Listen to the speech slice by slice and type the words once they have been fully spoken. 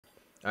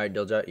Alright,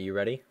 Dilja, are you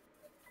ready?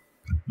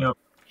 Yep.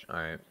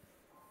 Alright.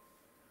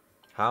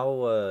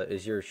 How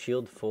is your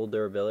shield full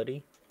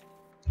durability?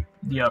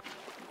 Yep.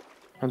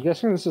 I'm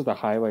guessing this is the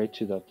highway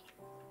to the...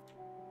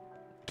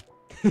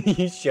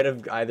 You should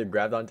have either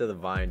grabbed onto the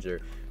vines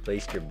or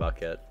placed your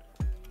bucket.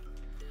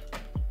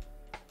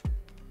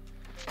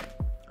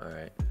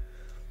 Alright.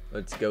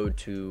 Let's go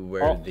to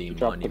where the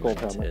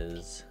monument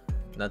is.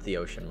 Not the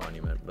ocean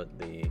monument, but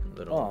the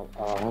little...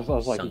 I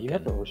was like, you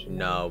have the ocean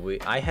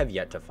monument. No, I have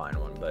yet to find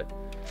one, but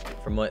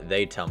from what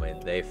they tell me,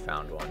 they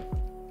found one.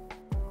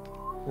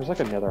 There's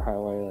like another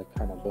highway like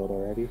kind of built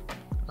already.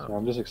 So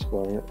I'm just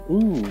exploring it.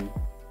 Ooh!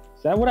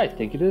 Is that what I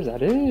think it is?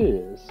 That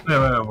is!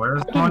 Wait,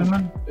 where's the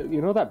monument?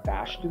 You know that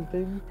Bastion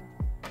thing?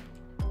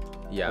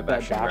 Yeah,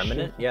 Bastion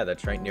Remnant? Yeah,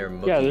 that's right near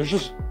Mookie's. Yeah, there's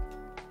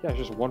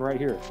just one right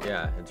here.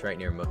 Yeah, it's right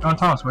near Mookie's. Oh,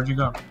 Thomas, where'd you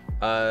go?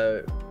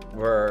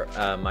 Where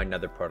my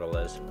nether portal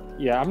is.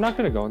 Yeah, I'm not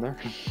gonna go in there.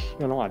 I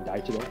don't want to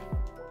die today.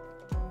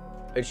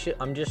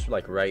 I'm just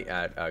like right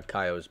at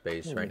Kaio's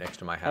base, right next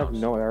to my house. I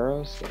have no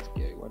arrows? That's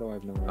gay. Why do I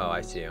have no arrows? Oh,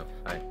 I see you.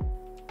 Hi.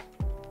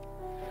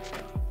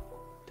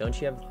 Don't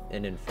you have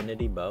an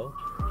infinity bow?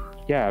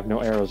 Yeah, I have no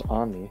arrows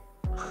on me.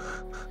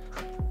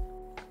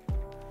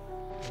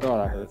 Oh,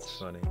 that hurts. That's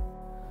funny.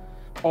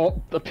 Oh,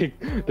 the pig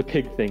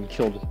thing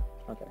killed.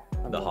 Okay.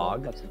 The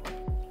hog?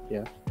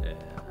 Yeah. Yeah.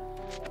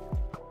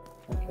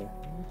 Okay.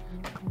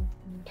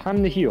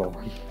 Time to heal.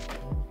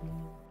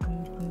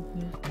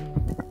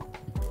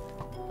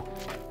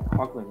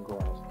 Hoglin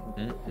growls.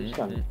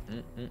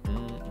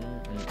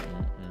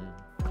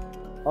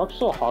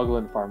 Also,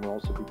 Hoglin farm will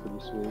also be pretty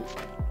sweet.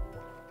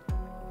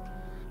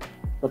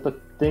 But the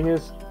thing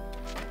is,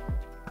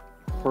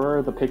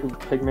 for the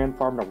pigman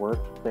farm to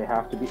work, they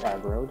have to be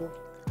aggroed.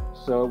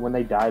 So when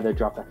they die, they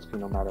drop XP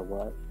no matter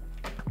what.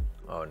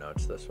 Oh no,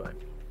 it's this way.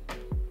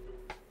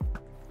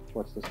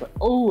 What's this way?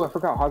 Oh, I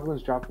forgot.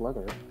 Hoglins drop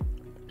leather.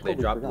 They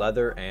drop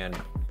leather and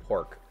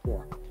pork.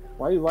 Yeah.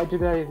 Why do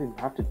they even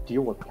have to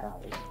deal with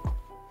cows?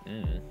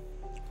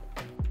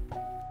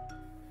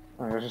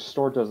 There's a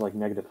store does like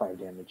 -5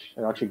 damage.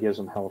 It actually gives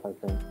them health, I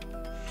think.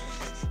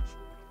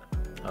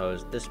 Oh,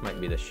 this might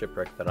be the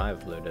shipwreck that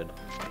I've looted.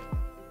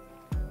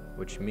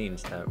 Which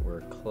means that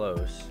we're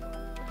close.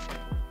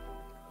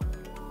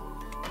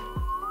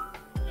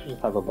 You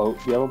just have a boat.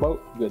 Do you have a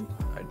boat? Good.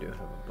 I do have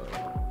a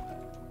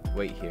boat.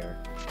 Wait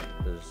here.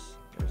 There's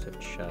a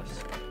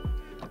chest.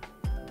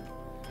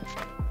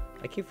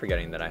 I keep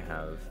forgetting that I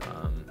have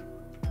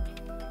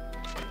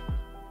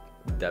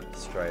Depth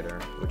Strider,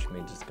 which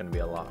means it's going to be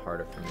a lot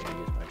harder for me to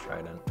use my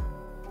trident.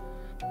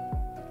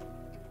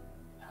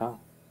 How?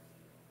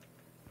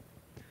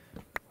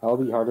 How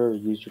will it be harder to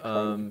use your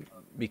trident?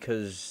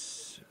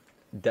 Because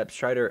Depth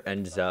Strider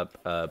ends up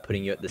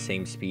putting you at the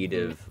same speed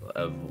of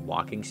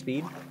walking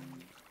speed,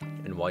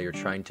 and while you're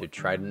trying to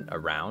trident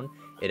around,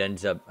 it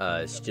ends up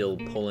still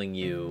pulling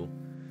you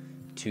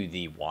to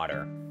the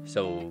water.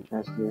 So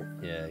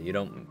yeah, you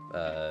don't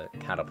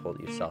catapult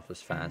yourself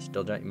as fast.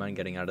 Dilja, you mind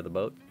getting out of the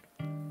boat?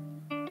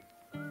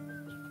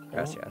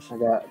 Gracias. I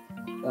got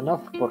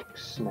enough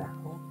books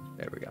now.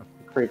 There we go.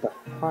 Create the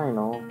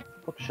final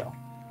bookshelf.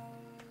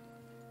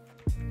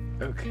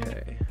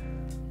 Okay.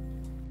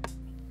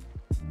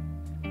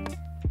 I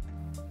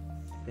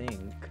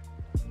think.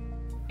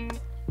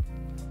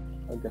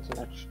 I guess an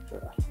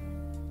extra.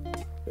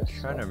 I'm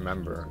trying to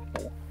remember.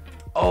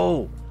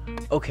 Oh!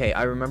 Okay,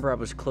 I remember I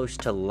was close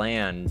to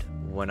land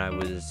when I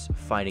was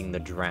fighting the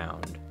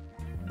drowned.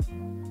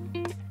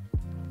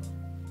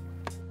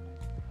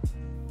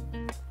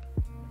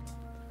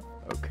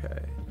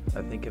 Okay,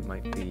 I think it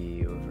might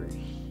be over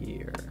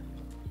here.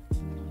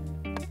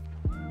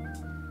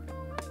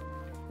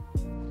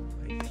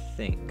 I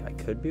think. I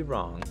could be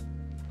wrong.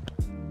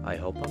 I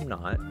hope I'm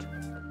not.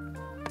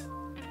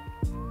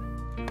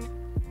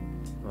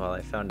 Well,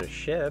 I found a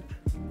ship.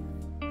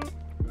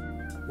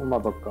 Where'd my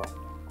book go?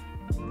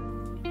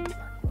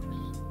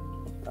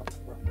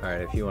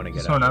 Alright, if you want to get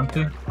This one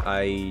empty?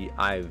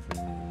 I've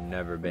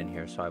never been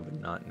here, so I would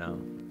not know.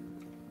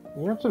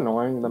 You know what's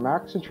annoying? The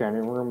max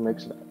enchanting room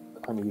makes it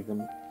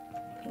uneven.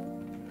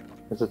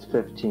 Because it's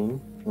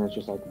 15, and it's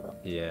just like that.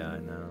 Yeah, I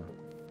know.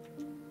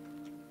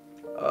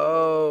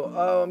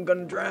 Oh, I'm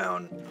gonna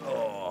drown.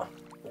 Oh.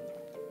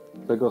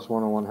 Bigos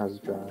 101 has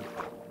drowned.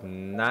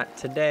 Not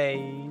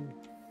today.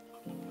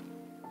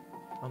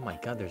 Oh my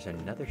god, there's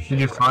another ship. Did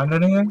you find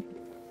anything?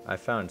 I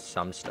found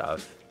some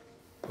stuff.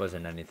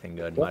 Wasn't anything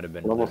good. Yep, Might have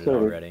been level looted 30.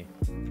 already.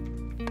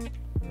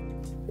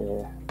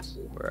 Yeah, let's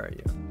see. Where are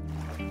you?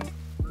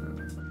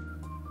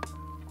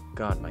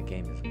 God, my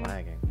game is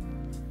lagging.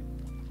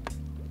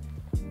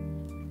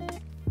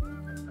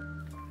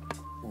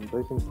 I'm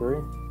breaking 3.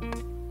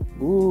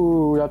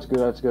 Ooh, that's good,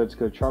 that's good, that's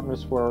good.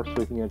 Sharpness 4,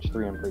 sweeping edge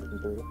 3, I'm breaking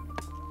 3.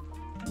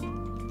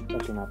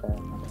 Actually not bad.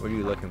 What are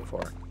you looking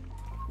for?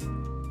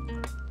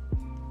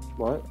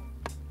 What?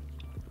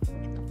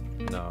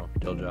 No,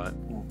 Dilja.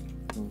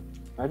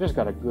 I just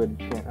got a good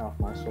chant off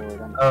my sword.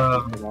 I'm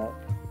happy for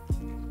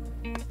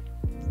that.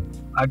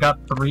 I got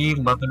 3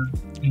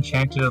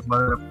 enchanted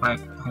leather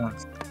plant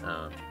pants.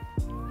 Oh.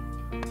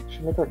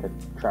 should make like a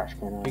trash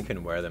can out. You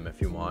can wear them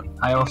if you want.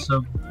 I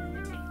also...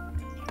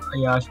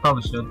 Yeah, I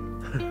probably should.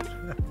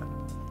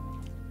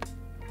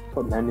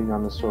 Put mending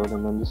on the sword,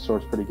 and then the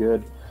sword's pretty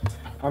good.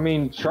 I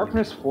mean,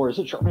 sharpness 4, is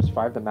it sharpness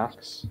 5 the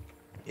max?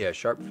 Yeah,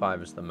 sharp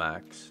 5 is the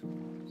max.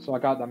 So I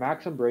got the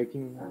max on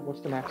breaking.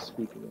 What's the max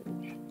speaking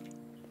age?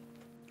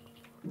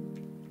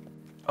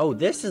 Oh,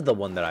 this is the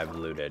one that I've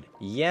looted.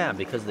 Yeah,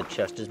 because the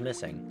chest is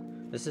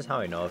missing. This is how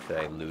I know if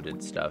I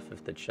looted stuff,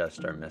 if the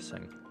chests are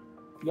missing.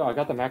 Yeah, I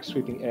got the max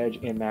sweeping edge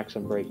and max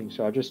on breaking,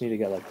 so I just need to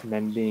get like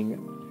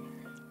mending,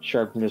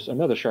 sharpness,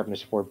 another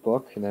sharpness 4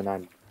 book, and then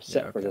I'm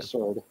set for the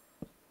sword.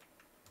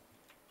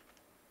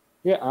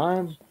 Yeah,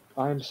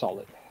 I'm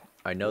solid.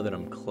 I know that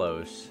I'm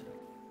close.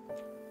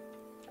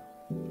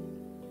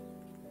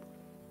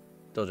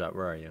 Dilljot,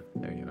 where are you?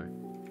 There you are.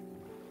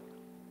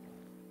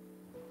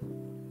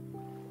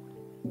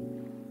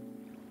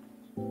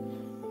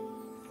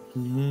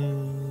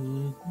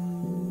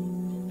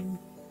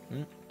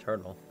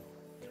 Turtle.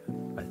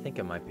 I think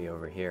it might be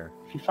over here.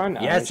 If you find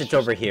yes, ice, it's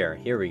over here.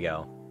 Here we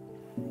go.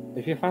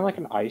 If you find like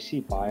an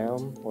icy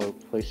biome or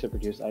place to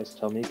produce ice,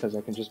 tell me, because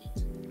I can just,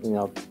 you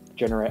know,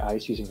 generate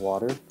ice using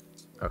water.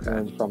 Okay.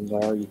 And from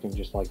there, you can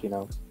just like, you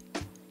know,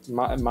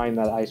 mine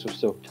that ice with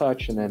silk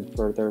touch, and then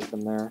further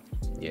from there,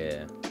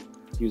 Yeah.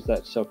 use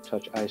that silk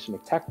touch ice to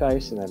make packed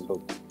ice, and then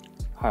boom,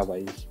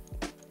 highways.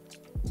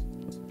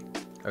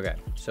 Okay,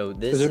 so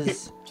this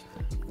is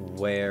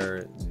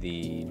where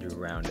the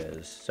drowned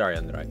is. Sorry,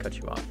 Under, I cut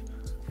you off.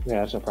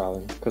 Yeah, that's no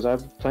problem. Because I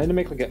plan to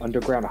make like an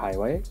underground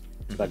highway,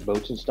 like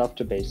boats and stuff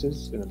to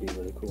bases, and it'll be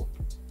really cool.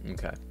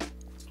 Okay.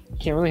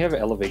 Can't really have an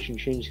elevation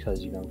change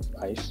because, you know,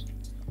 ice.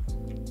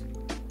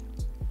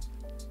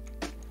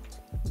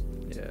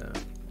 Yeah.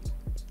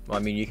 Well, I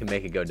mean, you can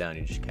make it go down,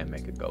 you just can't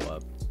make it go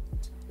up.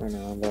 I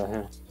know, but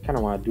kind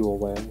of want to do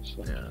away.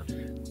 So. Yeah.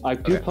 I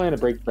do plan to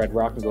break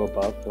bedrock and go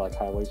above for like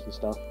highways and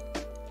stuff.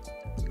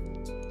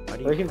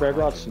 Breaking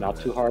bedrock's not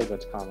too hard,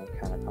 but it's kind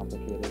of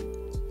complicated.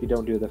 If you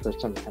don't do it the first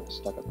time, you're kind of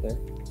stuck up there.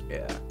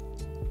 Yeah.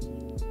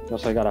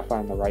 Also, I gotta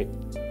find the right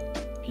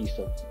piece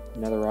of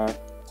netherite,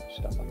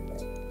 stuff like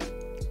that.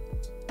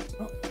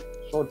 Oh,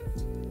 sword.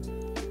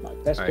 My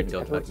best Alright, pick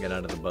ever. get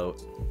out of the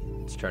boat.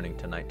 It's turning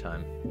to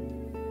nighttime.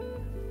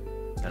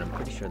 And I'm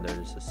pretty sure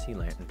there's a sea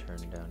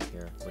lantern down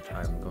here, which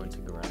I'm going to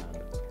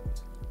grab.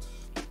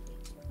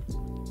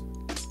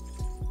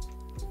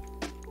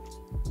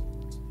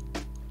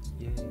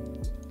 Yay.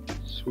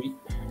 Sweet.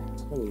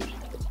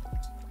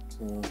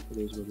 It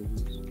is what it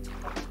is.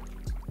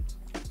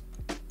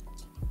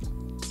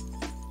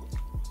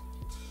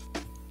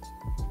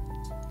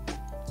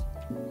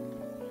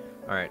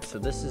 Alright, so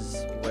this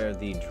is where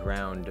the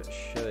drowned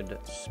should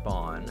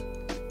spawn.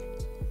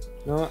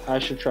 No, I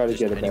should try to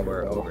Just get it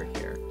anywhere over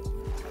here.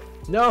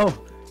 No!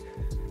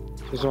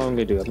 This is what I'm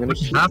gonna do. I'm gonna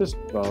shoot this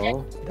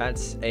bow.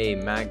 That's a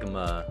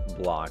magma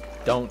block.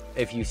 Don't,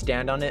 if you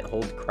stand on it,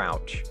 hold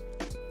crouch.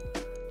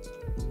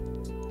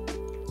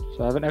 So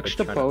I have an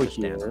extra Try bow not to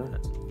stand here. on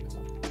it.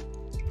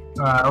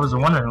 I was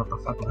wondering what the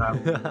fuck would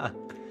happen.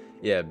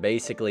 Yeah,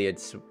 basically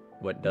it's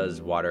what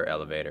does water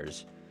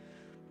elevators.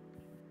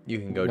 You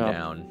can go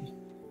down.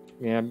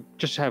 Yeah,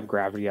 just have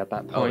gravity at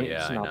that point. Oh,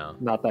 yeah, it's I know.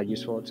 not that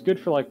useful. It's good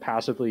for like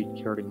passively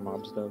hurting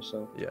mobs though,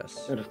 so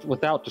Yes.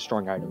 without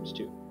destroying items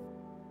too.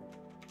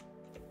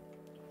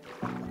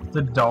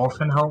 The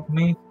dolphin helped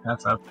me?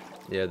 That's up.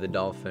 Yeah, the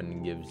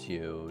dolphin gives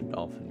you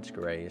dolphin's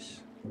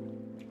grace.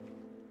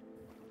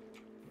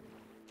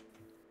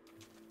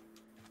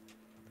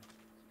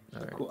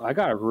 Alright. Cool. I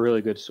got a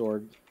really good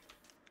sword.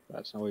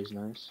 That's always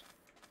nice.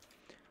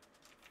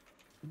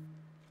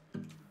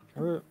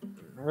 I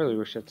really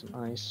wish I had some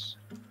ice.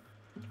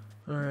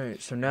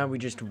 Alright, so now we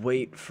just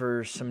wait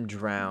for some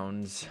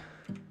drowns.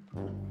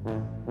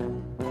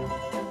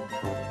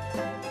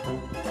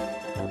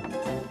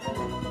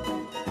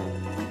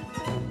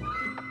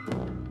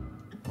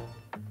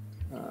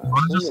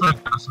 I just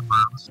like go somewhere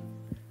else.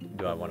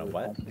 Do I want to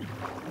what?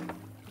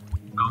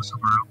 Go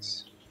somewhere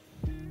else.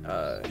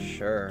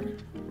 Sure.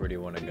 Where do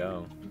you want to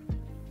go?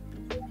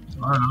 I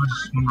don't know,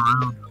 just swim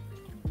around.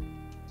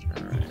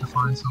 Alright. To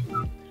find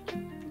something.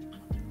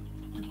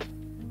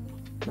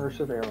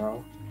 Immersive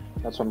arrow.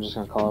 That's what I'm just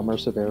gonna call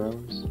immersive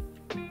arrows.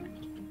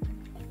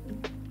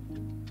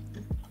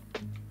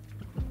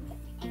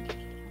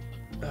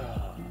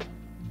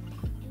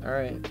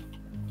 Alright.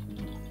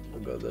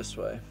 We'll go this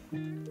way.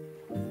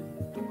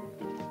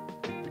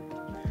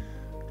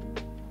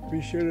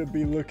 Be sure to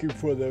be looking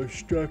for those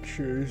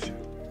structures.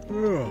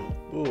 Oh,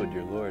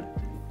 dear lord.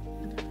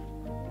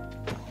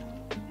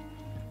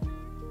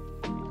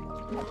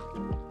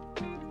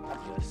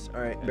 Yes.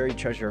 Alright, buried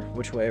treasure.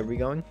 Which way are we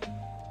going?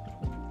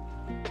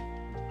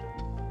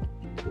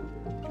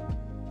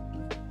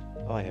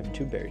 Oh, I have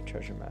 2 buried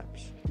treasure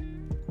maps.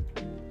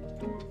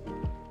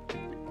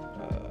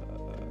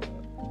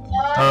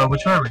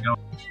 Which way are we going?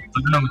 I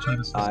don't know which way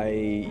this is.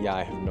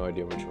 I have no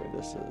idea which way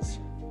this is.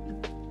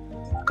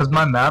 Because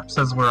my map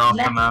says we're off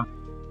the map.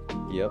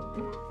 Yep,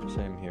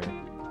 same here.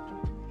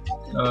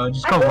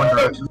 Just go one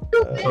direction.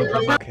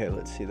 Okay,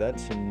 let's see.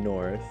 That's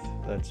north.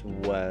 That's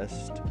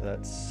west.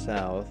 That's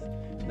south.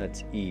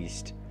 That's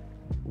east.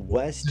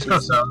 West. Just go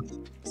south.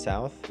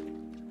 South?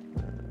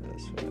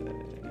 This way.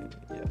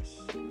 Yes.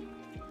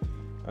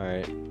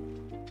 Alright.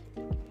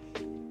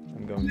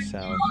 I'm going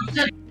south.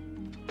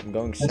 I'm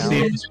going Let's south. see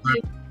if this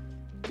works.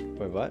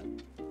 Wait, what?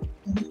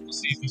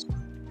 Let's see if this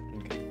works.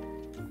 Okay.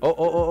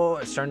 Oh,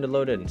 it's starting to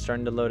load in.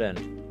 Starting to load in.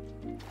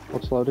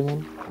 What's loading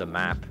in? The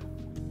map.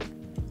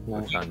 I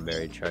Nice. found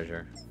buried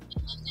treasure.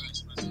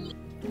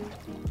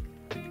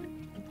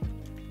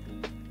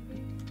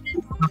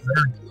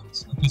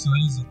 Okay, so what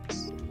is it?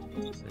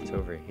 It's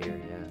over here,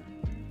 yeah.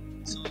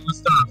 So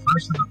what's the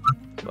first and the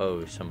left?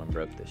 Oh, someone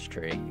broke this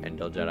tree. And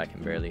Diljet, I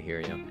can barely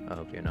hear you. I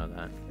hope you know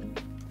that.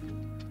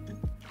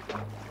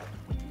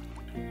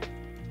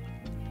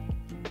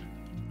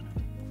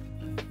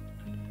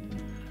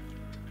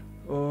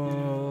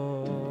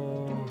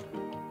 Oh.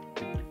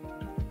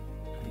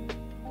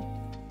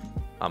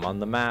 I'm on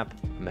the map.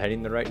 I'm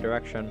heading the right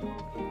direction.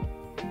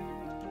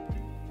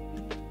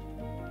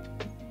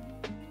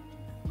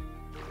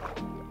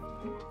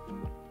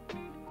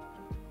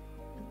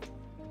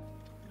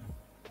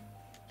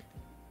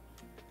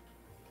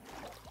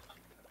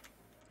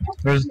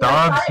 There's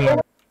dogs here.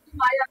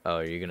 Oh,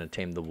 are you gonna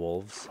tame the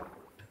wolves?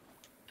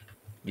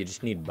 You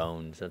just need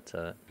bones, that's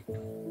it.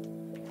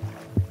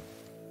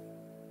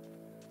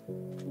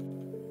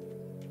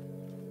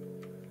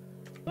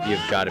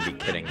 You've got to be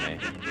kidding me.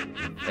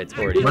 It's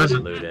already What is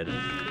it? looted.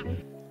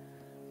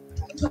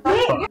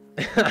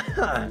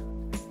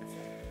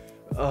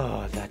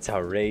 Oh, that's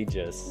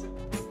outrageous.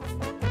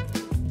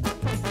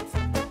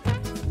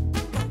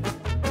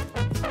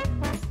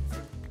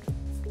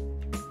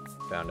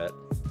 Found it.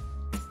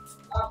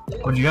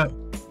 What'd you get?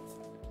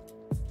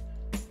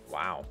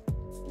 Wow.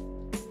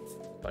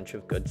 Bunch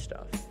of good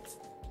stuff.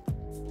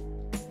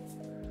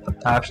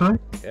 Actually?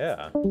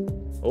 Yeah.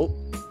 Oh.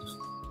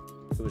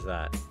 Who was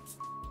that?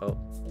 Oh.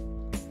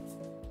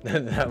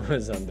 That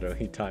was Andro.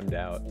 He timed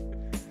out.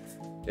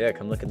 Yeah,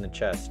 come look in the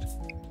chest.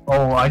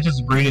 Oh, I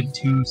just breeded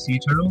 2 sea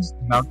turtles.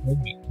 Now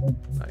me.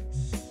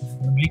 Nice.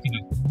 They're making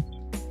it.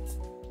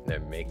 They're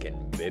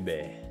making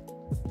baby.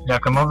 Yeah,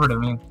 come over to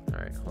me.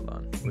 Alright, hold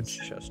on. Which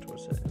chest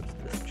was it? It was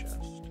this chest.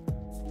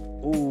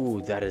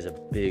 Ooh, that is a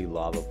big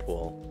lava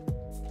pool.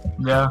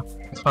 Yeah,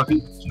 it's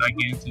fucking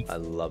gigantic. I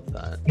love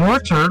that. More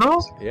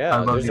turtles? I Yeah,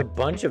 love there's you. a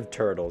bunch of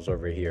turtles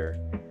over here.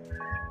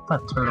 I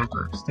thought turtles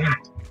were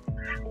extinct.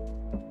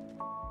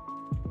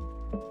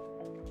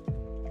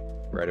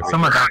 Right over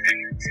Somewhere here. down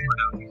here. Somewhere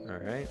down here.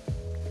 Alright.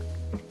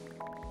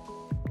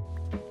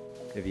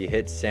 If you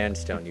hit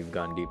sandstone, you've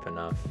gone deep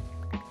enough.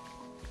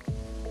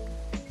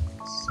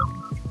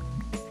 Somewhere.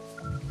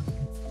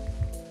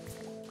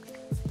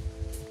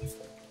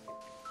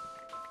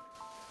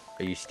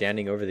 Are you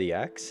standing over the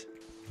X?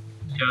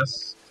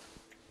 Yes.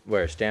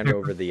 Where? Stand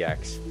over the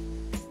X.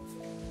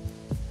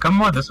 Come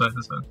more this way,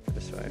 this way.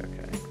 This way,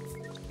 okay.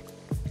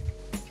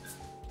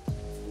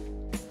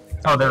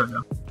 Oh, there we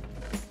go.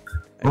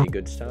 Any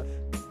good stuff?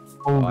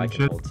 Oh, I Holy can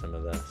shit, hold some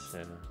of this,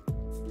 yeah.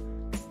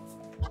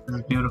 this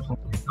is beautiful.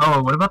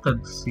 Oh, what about the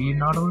sea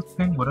nautilus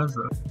thing? What is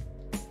it?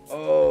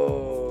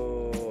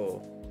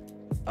 Oh.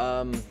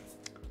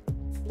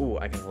 Ooh,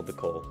 I can hold the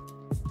coal.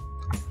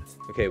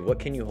 Okay, what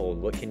can you hold?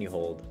 What can you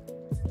hold?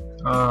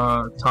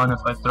 Ton if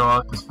I throw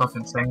out this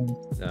fucking sand.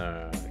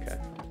 No, okay.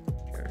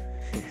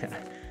 Here.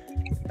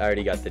 I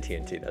already got the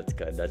TNT, that's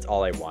good. That's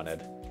all I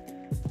wanted.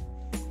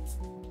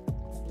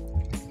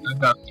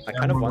 I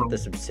kind of want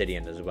this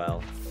obsidian as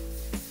well.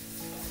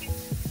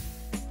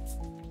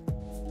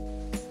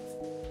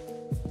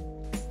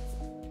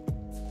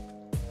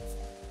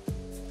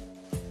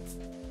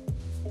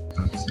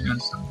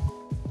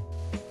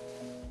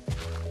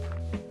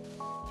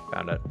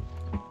 Found it.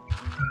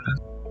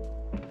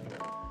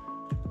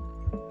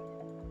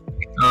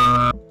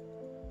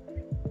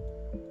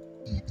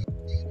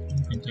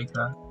 You can take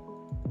that.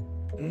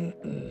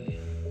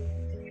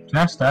 Can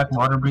I stack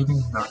water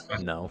breathing? No, I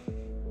can't. No.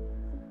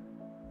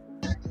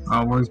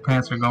 Where his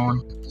pants are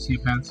going. Sea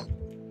pants.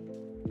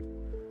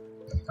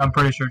 I'm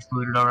pretty sure it's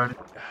looted already.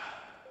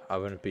 I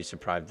wouldn't be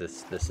surprised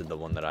this is the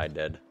one that I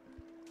did.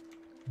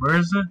 Where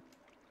is it?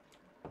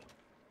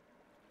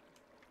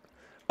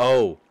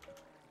 Oh!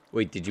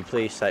 Wait, did you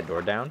place that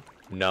door down?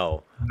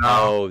 No. No.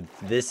 Oh,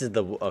 this is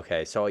the...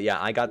 Okay, so yeah,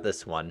 I got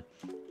this one.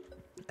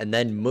 And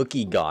then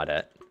Mookie got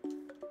it.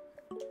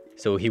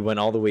 So he went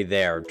all the way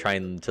there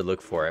trying to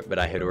look for it, but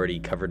I had already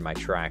covered my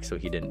track, so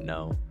he didn't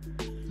know.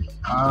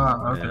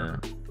 Ah, okay. Yeah.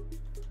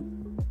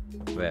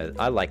 But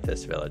I like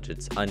this village.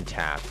 It's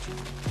untapped.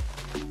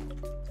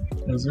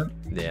 Is it?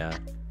 Yeah.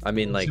 I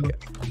mean, like,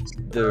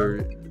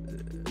 there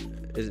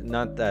is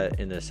not that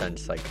in a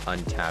sense, like,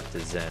 untapped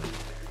as in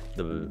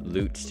the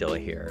loot still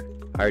here.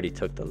 I already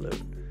took the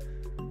loot.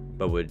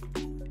 But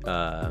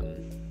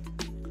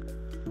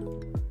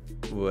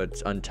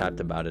what's untapped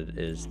about it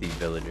is the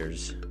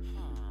villagers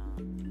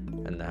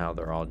and how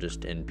they're all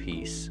just in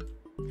peace.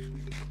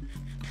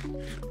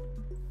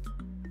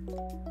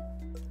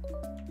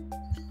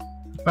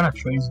 What kind of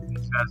trays do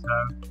these guys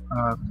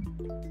have?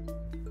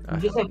 I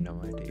have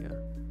no idea.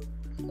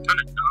 Kind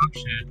of dog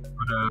shit,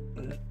 but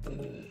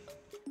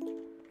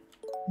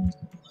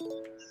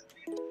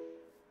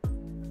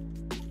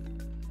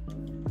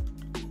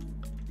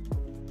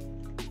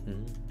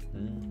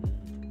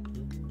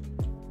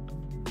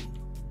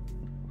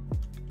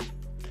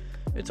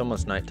It's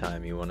almost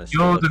nighttime. You want to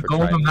yo, look the for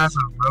golem tridents? has a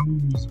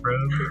rose,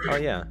 bro. Oh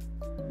yeah.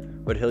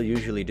 What he'll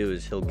usually do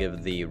is he'll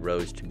give the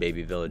rose to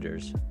baby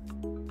villagers.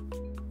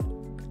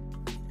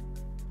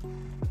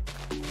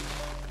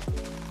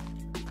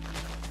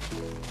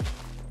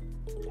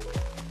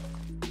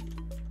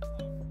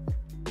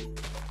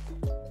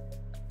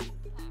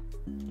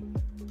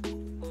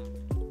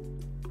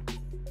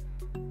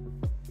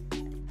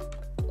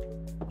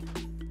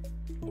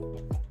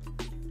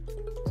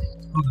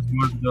 Oh, there's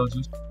more of the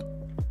villagers.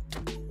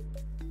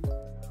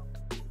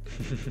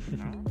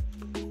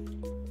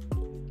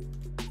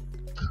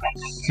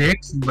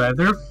 6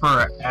 leather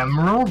for an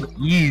emerald?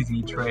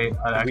 Easy trade.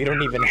 We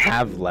don't even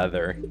have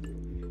leather.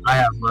 I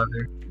have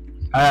leather.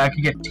 I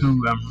could get 2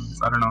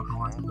 emeralds. I don't know if I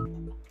want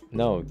to.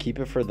 No, keep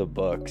it for the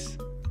books.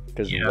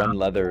 Because Yeah. 1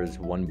 leather is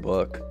 1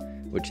 book,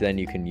 which then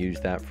you can use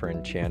that for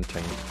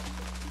enchanting.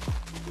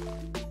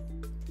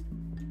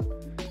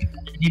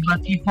 I need my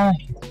people.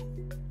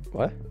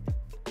 What?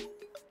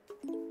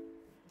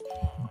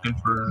 Looking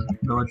for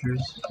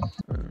villagers.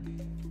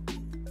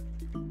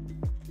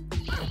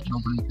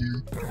 Nobody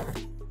here.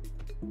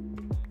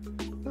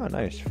 Oh,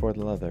 nice, for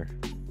the leather.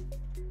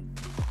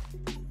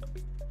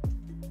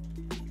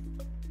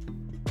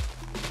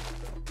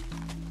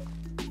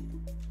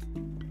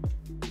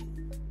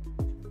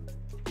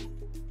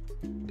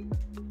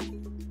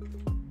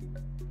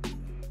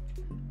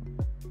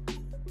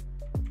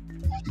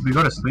 Did we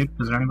go to sleep?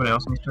 Is there anybody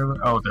else on the server?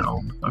 Oh, they're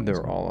all.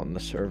 They're all on the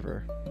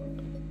server.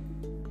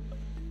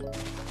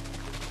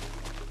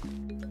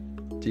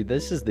 See,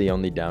 this is the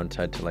only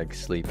downside to, like,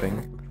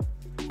 sleeping.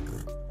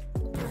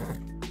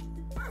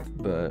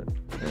 But,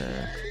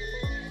 yeah.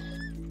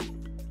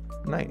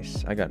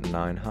 Nice, I got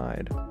 9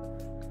 hide.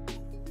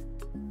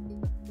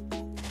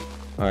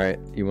 Alright,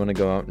 you want to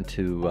go out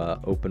into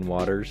open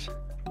waters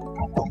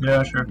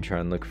Yeah, sure. and try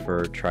and look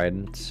for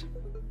tridents?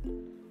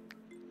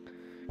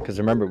 Because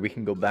remember, we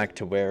can go back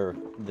to where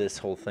this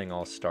whole thing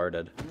all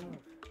started.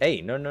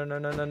 Hey, no.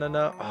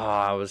 Oh,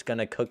 I was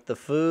gonna cook the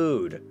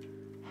food.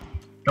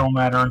 Don't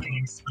matter on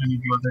case. I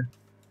need leather.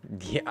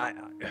 Yeah,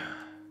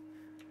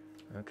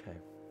 okay.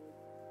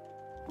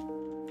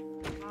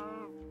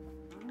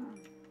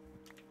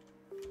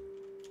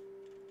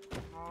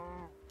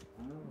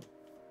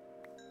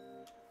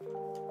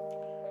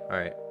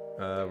 Alright,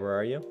 where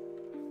are you?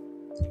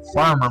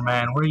 Farmer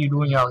man, what are you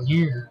doing out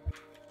here?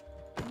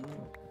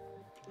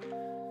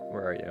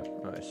 Where are you?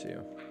 Oh, I see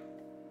you.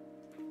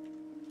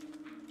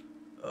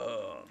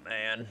 Oh,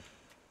 man.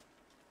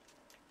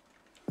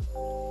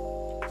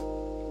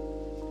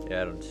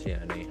 Yeah, I don't see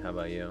any. How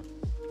about you?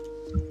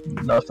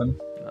 Nothing.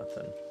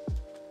 Nothing.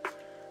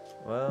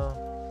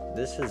 Well,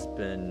 this has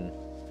been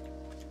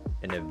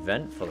an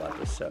eventful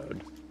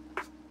episode.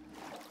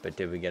 But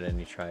did we get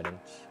any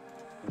tridents?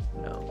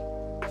 No.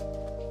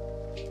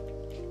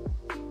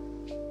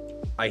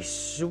 I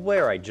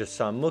swear I just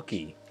saw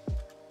Mookie.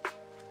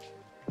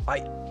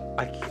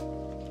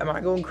 Am I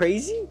going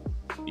crazy?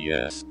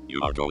 Yes,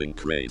 you are going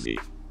crazy.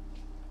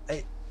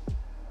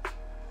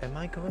 Am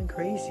I going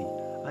crazy?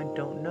 I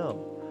don't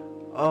know.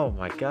 Oh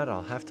my god,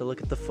 I'll have to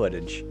look at the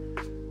footage.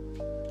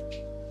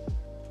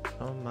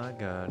 Oh my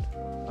god.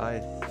 I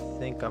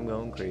think I'm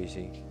going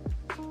crazy.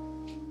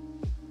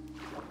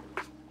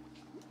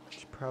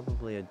 It's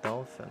probably a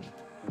dolphin.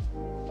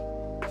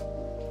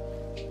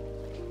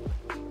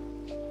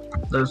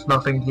 There's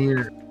nothing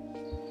here.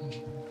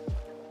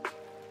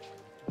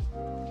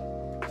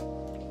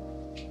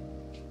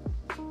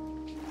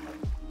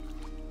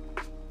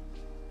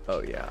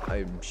 Oh yeah,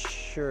 I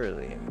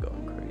surely am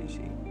going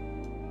crazy.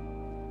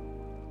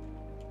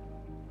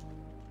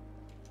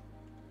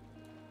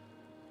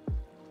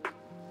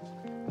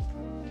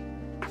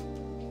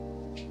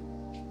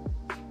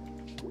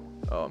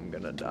 Oh, I'm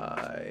gonna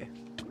die.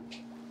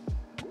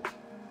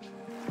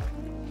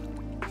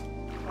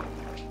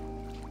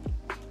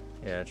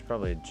 Yeah, it's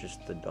probably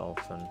just the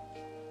dolphin.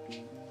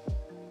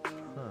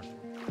 Huh.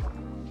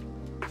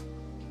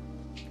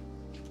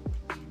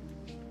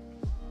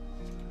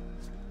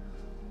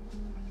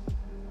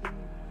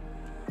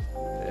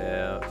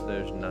 Yeah,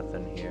 there's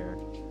nothing here.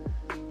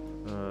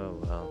 Oh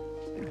well.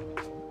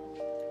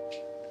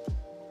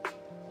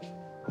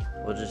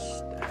 We'll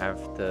just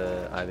have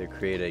to either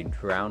create a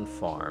ground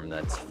farm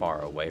that's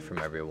far away from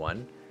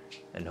everyone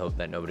and hope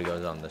that nobody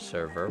goes on the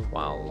server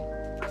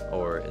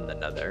or in the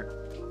nether.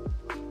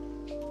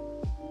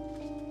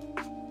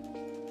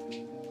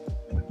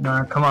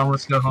 Nah, come on,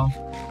 let's go home.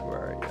 Where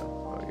are you?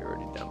 Oh, you're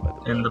already down by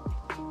the In well.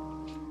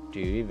 the Do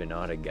you even know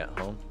how to get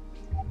home?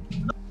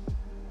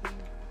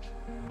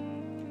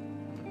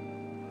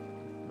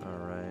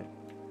 Alright.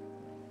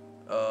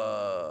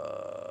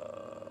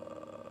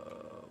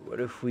 What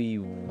if we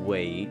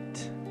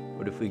wait?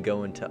 What if we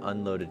go into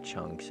unloaded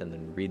chunks and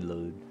then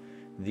reload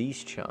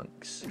these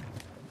chunks?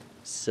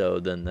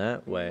 So then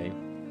that way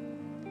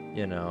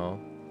you know,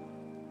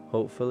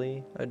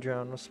 hopefully a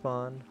drown will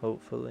spawn.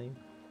 Hopefully.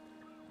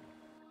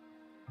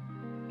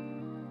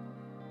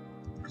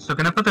 So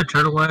can I put the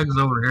turtle eggs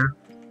over here?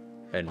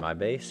 In my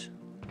base?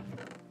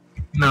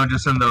 No,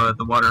 just in the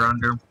water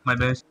under my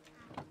base.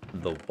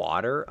 The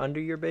water under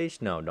your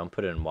base? No, don't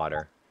put it in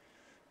water.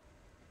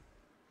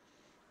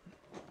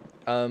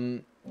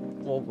 Well,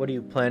 what are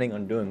you planning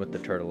on doing with the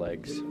turtle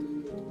eggs?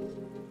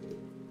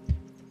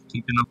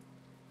 Keeping them.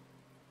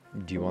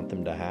 Do you want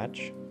them to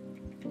hatch?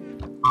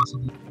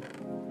 Possibly.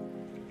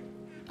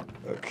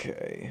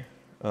 Okay.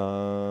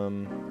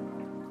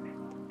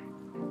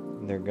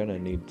 They're gonna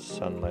need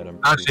sunlight. I'm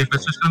Actually, if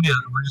pretty it's just gonna be,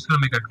 we're just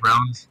gonna make a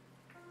ground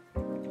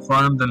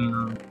farm,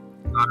 then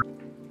not.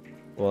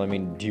 Well, I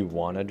mean, do you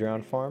want a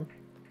drown farm?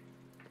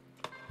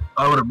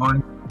 I wouldn't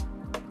mind.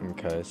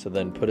 Okay, so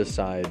then put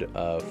aside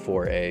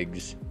 4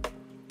 eggs.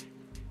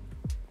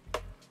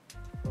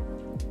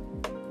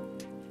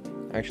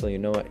 Actually, you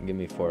know what? Give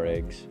me 4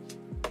 eggs.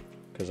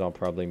 Because I'll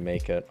probably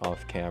make it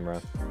off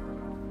camera.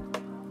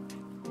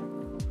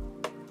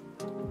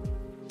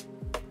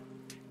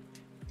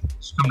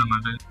 Just come to my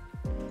base.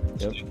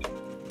 Yep.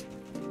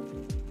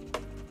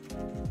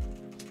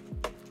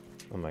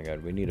 Oh my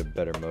god, we need a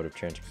better mode of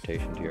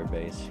transportation to your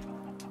base.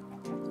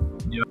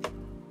 Yep.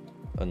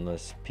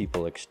 Unless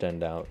people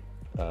extend out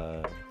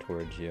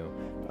towards you.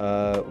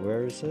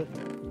 Where is it?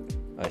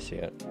 I see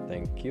it.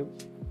 Thank you.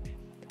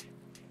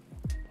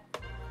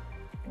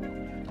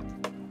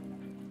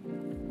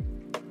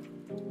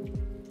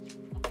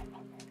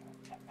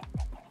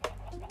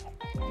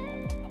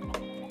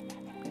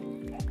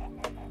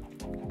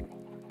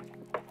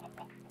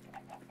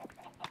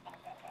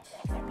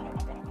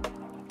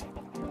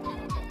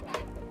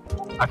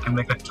 I can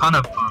make a ton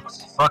of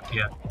books. Fuck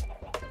yeah.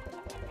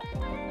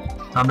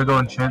 Time to go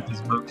enchant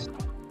these books.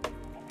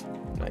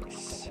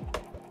 Nice.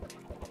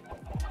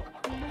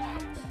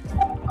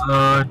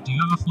 Do you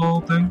have a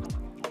full thing?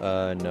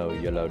 No,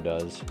 yellow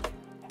does.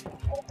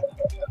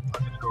 I'm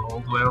gonna go all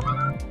the way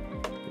over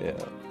there.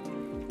 Yeah.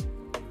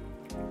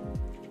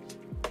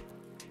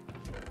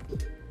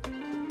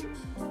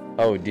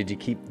 Oh, did you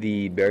keep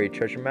the buried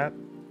treasure map?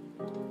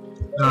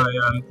 Yeah,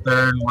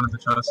 they're in one of the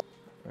chests.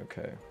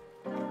 Okay.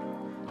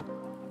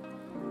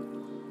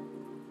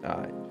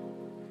 Alright.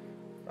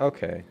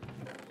 Okay.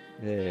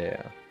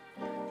 Yeah.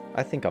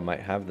 I think I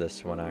might have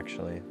this one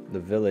actually. The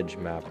village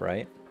map,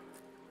 right?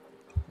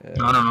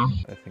 Yeah, I don't know.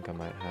 I think I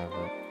might have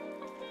it.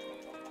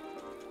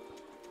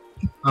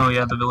 Oh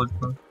yeah, the village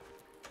book.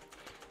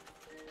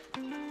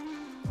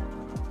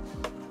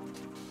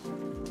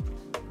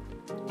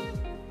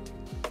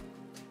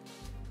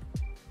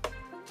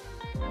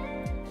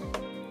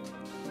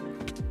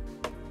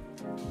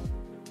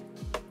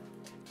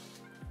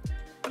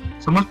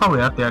 Someone's probably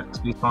at the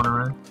XP spawner,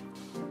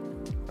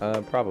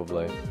 right?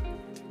 Probably.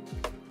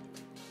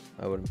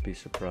 I wouldn't be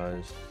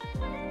surprised.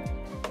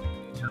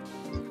 Yeah.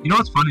 You know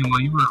what's funny?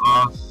 While you were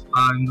off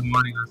in the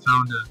morning, I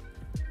found a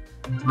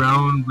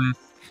drown with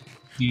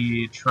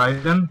the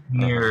trident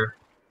near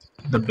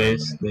the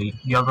base, the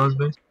yellow's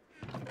base.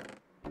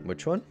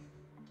 Which one?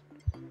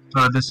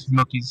 This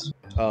Mookie's.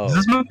 Oh, Is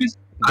this Mookie's?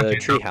 the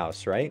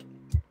treehouse, right?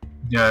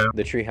 Yeah.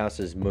 The treehouse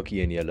is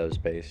Mookie and Yellow's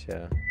base,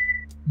 yeah.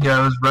 Yeah,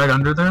 it was right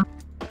under there.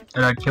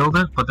 And I killed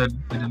it, but then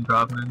it didn't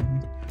drop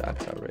anything.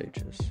 That's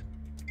outrageous.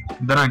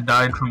 Then I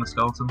died from the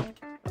skeleton.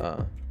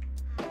 So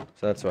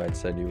that's why I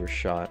said you were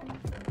shot.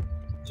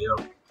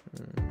 Yep.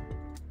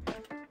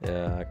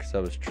 Yeah, because I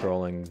was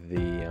trolling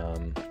the,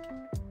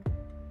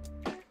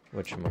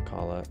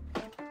 whatchamacallit,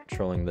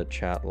 trolling the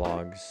chat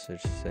logs,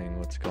 just saying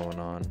what's going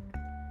on.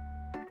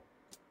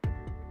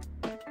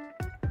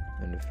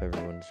 And if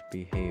everyone's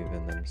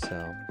behaving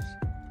themselves.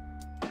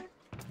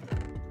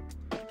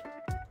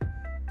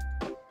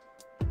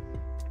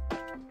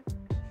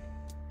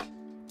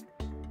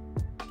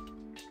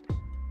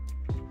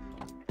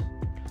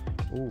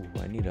 Ooh,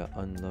 I need to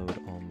unload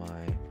all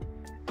my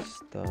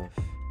stuff.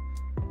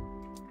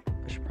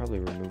 I should probably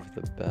remove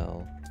the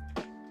bell.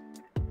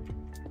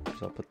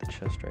 So I'll put the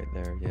chest right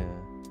there, yeah.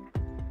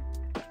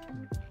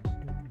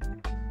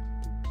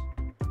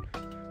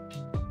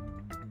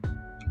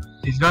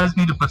 These guys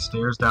need to put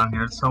stairs down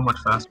here. It's so much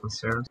faster with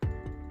stairs.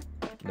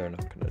 They're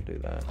not gonna do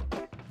that.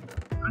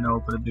 I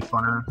know, but it'd be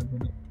funner.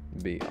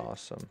 It'd be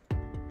awesome.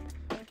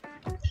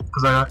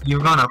 Because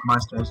you've gone up my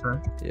stairs,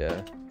 right?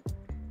 Yeah,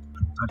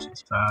 That's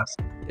just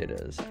fast. it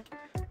is.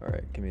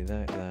 Alright, give me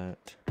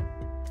that.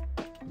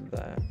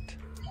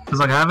 Because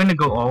like having to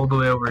go all the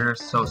way over here is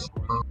so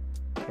slow.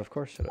 Of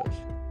course it is.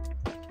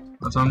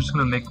 So I'm just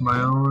gonna make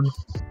my own.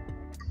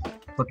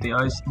 Put the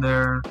ice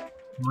there.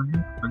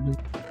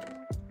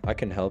 I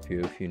can help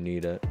you if you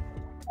need it.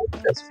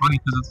 It's funny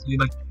because it's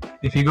like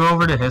if you go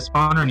over to his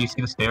spawner and you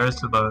see the stairs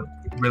to the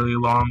really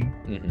long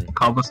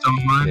cobblestone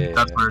line, Yeah,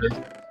 that's yeah. where it is.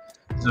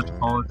 Just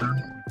follow it through.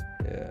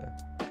 Yeah.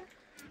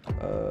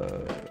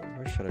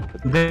 Where should I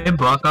put Did this? they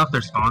block off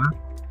their spawner?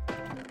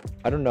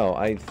 I don't know.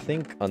 I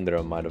think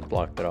Andro might have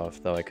blocked it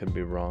off, though. I could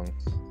be wrong.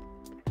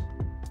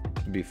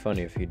 It'd be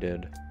funny if he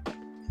did.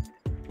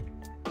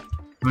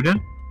 Who did?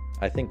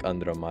 I think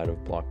Andra might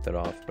have blocked it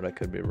off, but I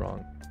could be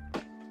wrong.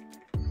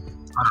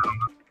 I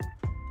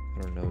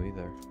don't know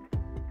either.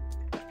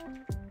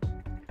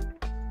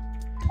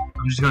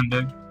 I'm just gonna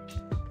dig.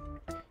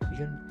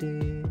 You're gonna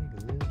dig a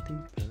little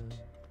deeper.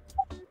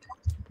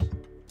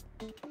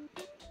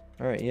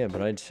 Alright, yeah,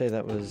 but I'd say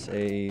that was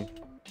a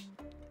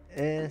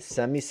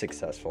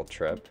semi-successful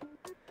trip.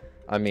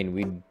 I mean,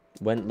 we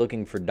went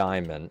looking for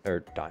diamonds.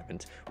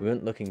 We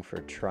went looking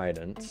for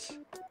tridents,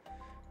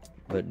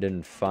 but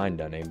didn't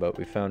find any. But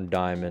we found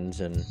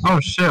diamonds and. Oh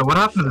shit! What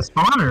happened to the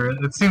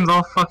spawner? It seems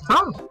all fucked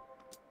up.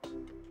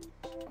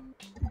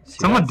 See,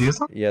 Someone do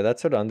something? Yeah,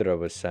 that's what Andra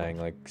was saying.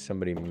 Like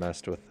somebody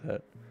messed with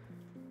it.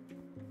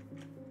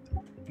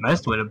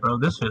 Messed with it, bro.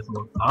 This shit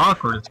looks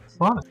awkward as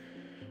fuck.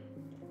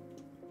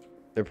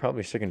 They're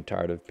probably sick and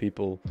tired of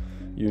people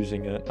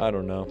using it. I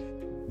don't know.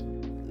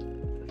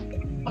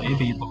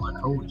 Maybe, but like,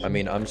 holy shit. I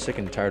mean, I'm sick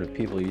and tired of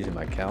people using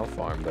my cow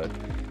farm, but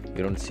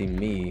you don't see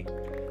me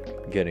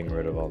getting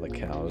rid of all the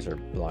cows or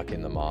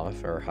blocking them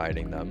off or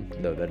hiding them,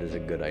 though that is a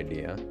good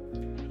idea.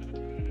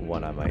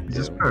 One I might do.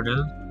 Is this where it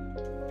is?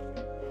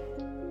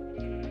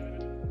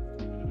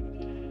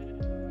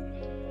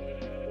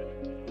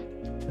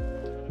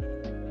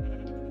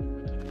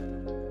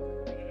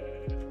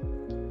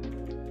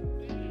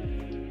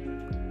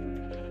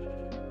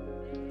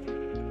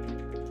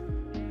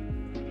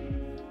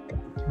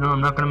 No,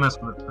 I'm not gonna mess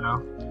with it for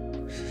now.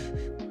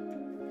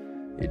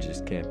 You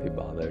just can't be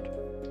bothered.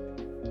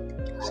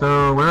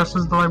 So, where else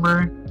is the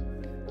library?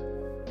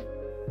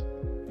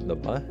 The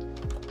what?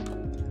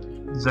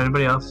 Does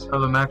anybody else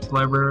have a max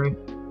library?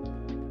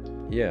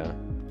 Yeah.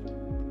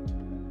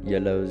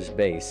 Yellow's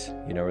base.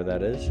 You know where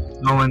that is?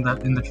 Oh, in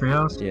the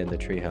treehouse? Yeah, in the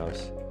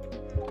treehouse.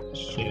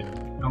 Shit.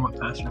 I went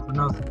past here for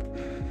nothing.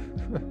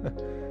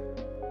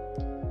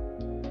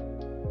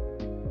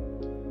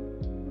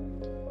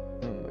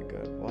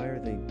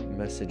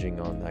 Messaging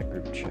on that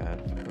group chat.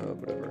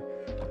 Whatever.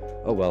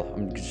 Oh well,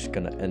 I'm just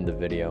gonna end the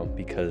video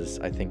because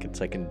I think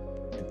it's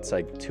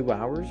like 2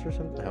 hours or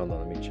something. Hold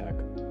on, let me check.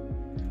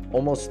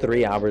 Almost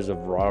 3 hours of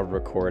raw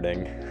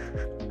recording.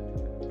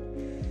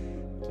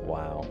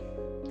 Wow.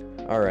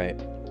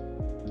 Alright.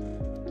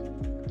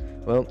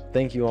 Well,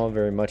 thank you all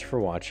very much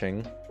for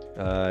watching.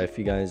 If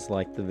you guys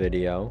liked the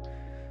video,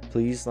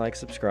 please like,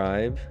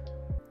 subscribe,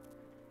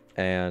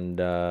 and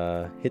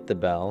hit the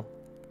bell,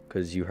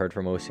 because you heard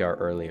from OCR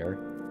earlier.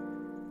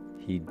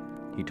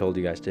 He told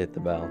you guys to hit the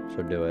bell,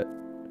 so do it.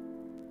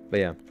 But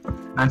yeah.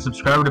 And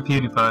subscribe to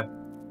PewDiePie.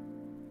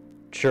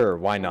 Sure,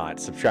 why not?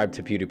 Subscribe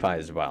to PewDiePie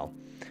as well.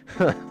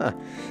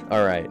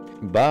 Alright,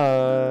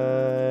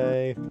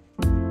 bye!